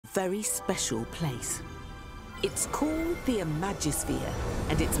very special place. It's called the Imagisphere,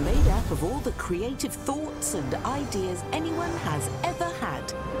 and it's made up of all the creative thoughts and ideas anyone has ever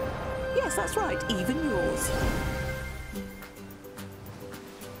had. Yes, that's right, even yours.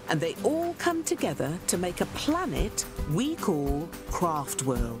 And they all come together to make a planet we call Craft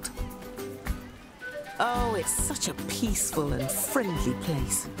World. Oh, it's such a peaceful and friendly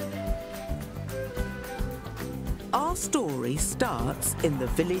place. Our story starts in the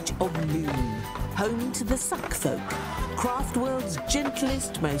village of Moon, home to the Suck Folk, Craft World's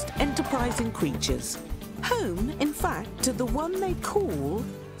gentlest, most enterprising creatures. Home, in fact, to the one they call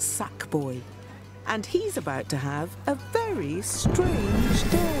Sackboy. And he's about to have a very strange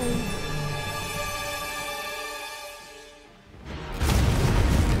day.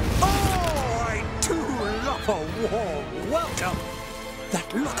 Oh, I do love a warm welcome.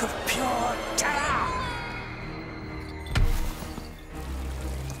 That look of pure terror.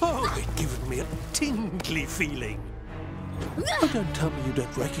 Oh, it gives me a tingly feeling. Oh, don't tell me you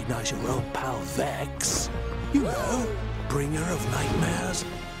don't recognize your old pal Vex. You know, bringer of nightmares,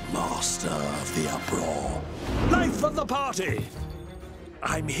 master of the uproar, life of the party.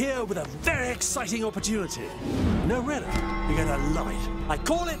 I'm here with a very exciting opportunity. No, really, you're gonna love it. I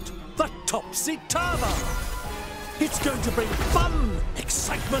call it the Topsy-Turver. It's going to bring fun,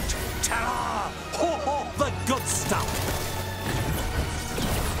 excitement, terror, the good stuff.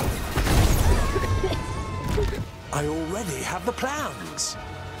 I already have the plans.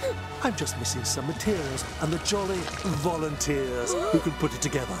 I'm just missing some materials and the jolly volunteers who can put it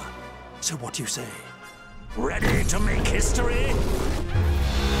together. So what do you say? Ready to make history?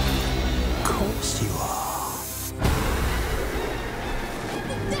 Of course you are.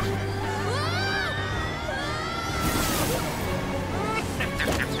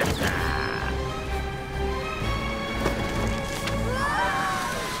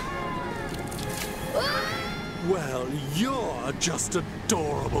 Well, you're just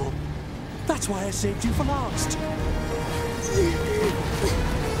adorable. That's why I saved you for last.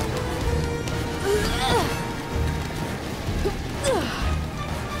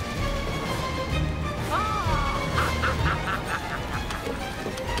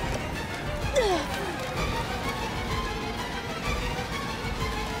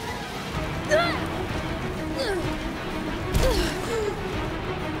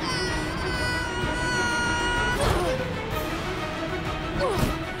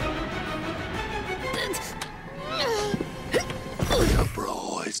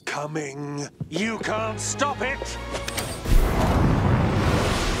 Coming. You can't stop it.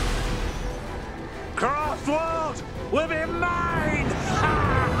 Craft World will be mine.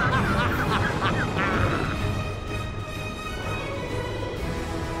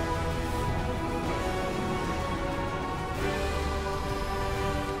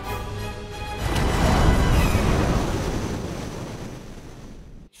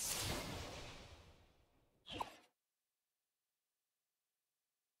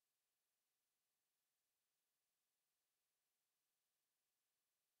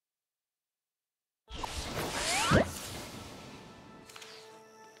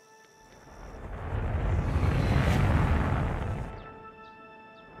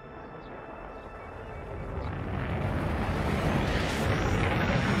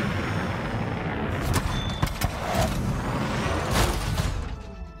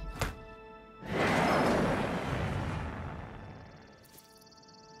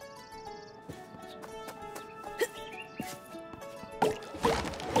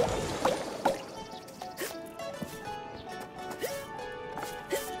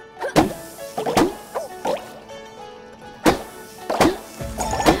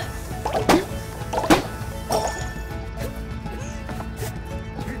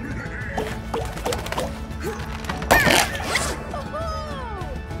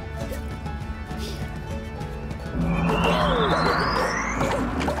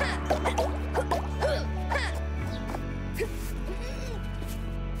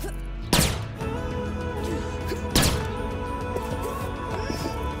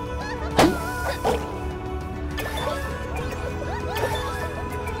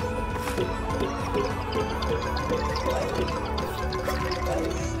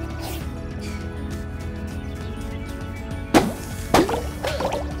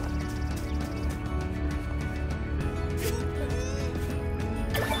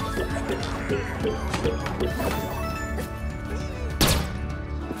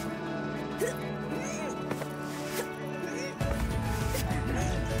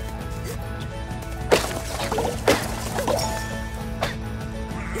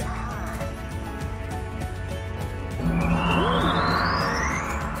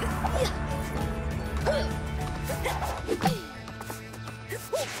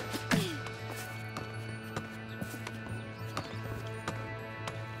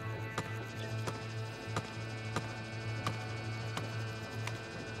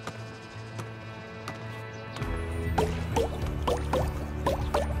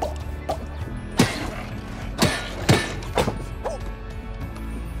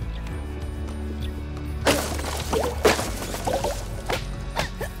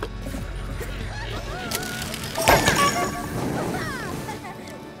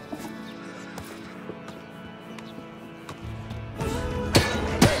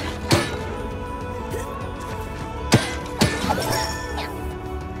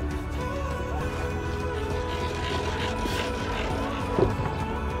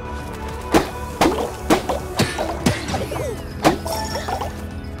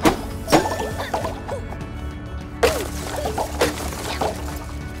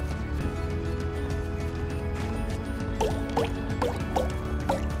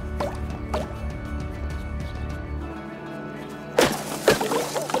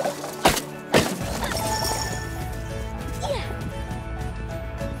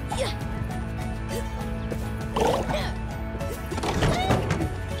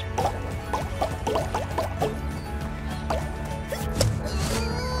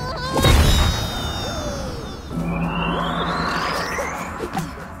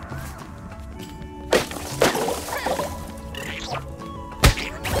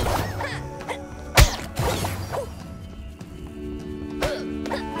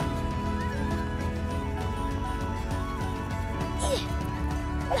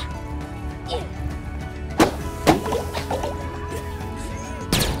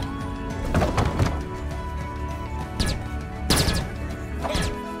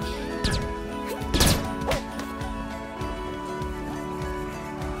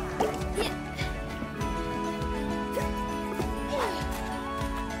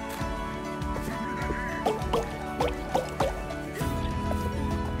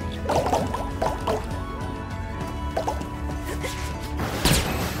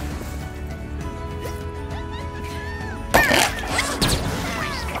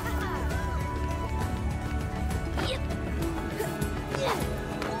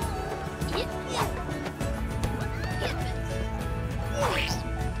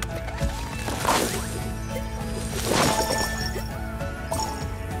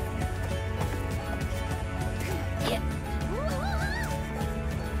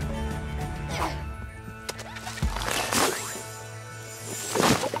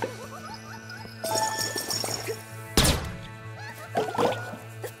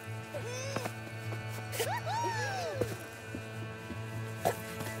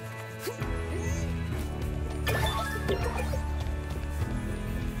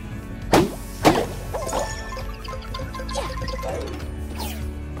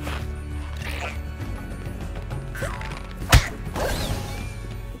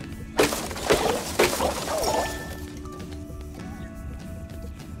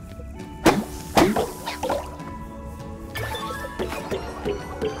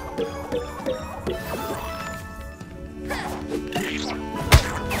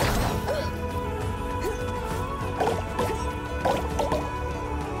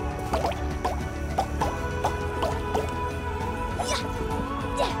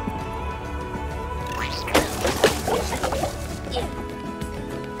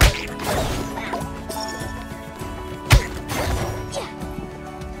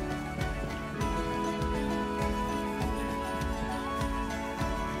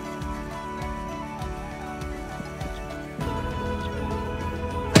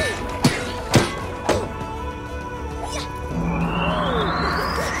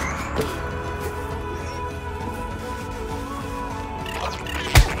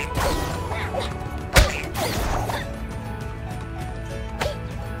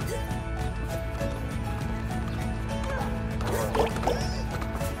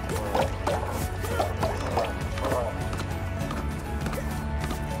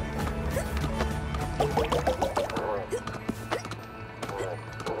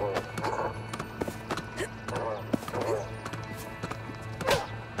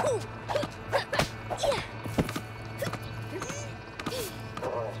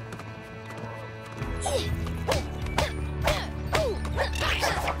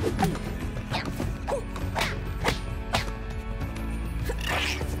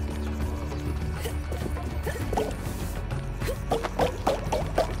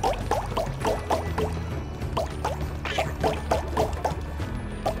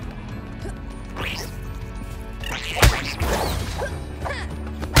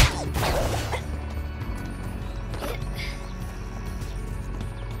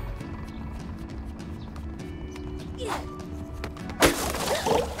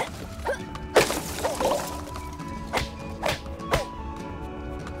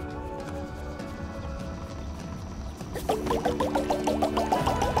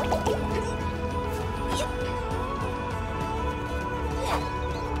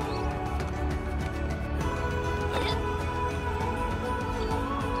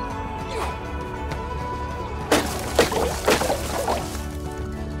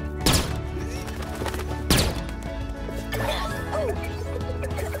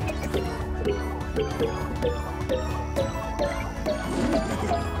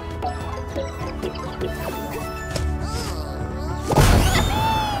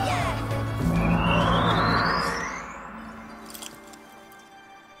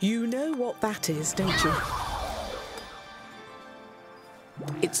 what that is, don't you?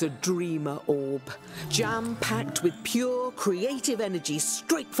 It's a dreamer orb, jam-packed with pure creative energy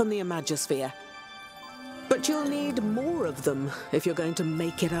straight from the Imagosphere. But you'll need more of them if you're going to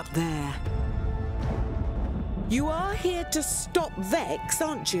make it up there. You are here to stop Vex,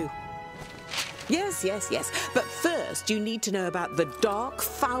 aren't you? Yes, yes, yes. But first, you need to know about the dark,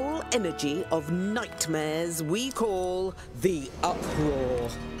 foul energy of nightmares we call the Uproar.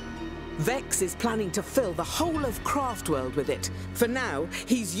 Vex is planning to fill the whole of Craftworld with it. For now,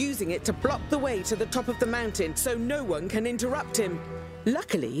 he's using it to block the way to the top of the mountain so no one can interrupt him.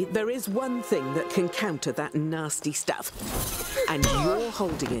 Luckily, there is one thing that can counter that nasty stuff, and you're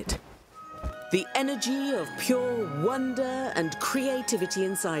holding it. The energy of pure wonder and creativity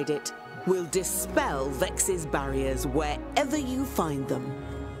inside it will dispel Vex's barriers wherever you find them.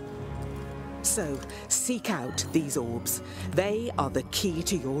 So, seek out these orbs. They are the key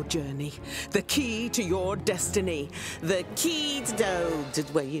to your journey, the key to your destiny, the key to...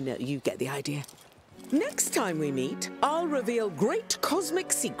 well, you know, you get the idea. Next time we meet, I'll reveal great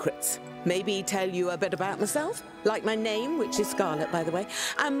cosmic secrets. Maybe tell you a bit about myself, like my name, which is Scarlet, by the way,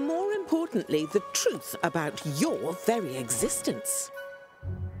 and more importantly, the truth about your very existence.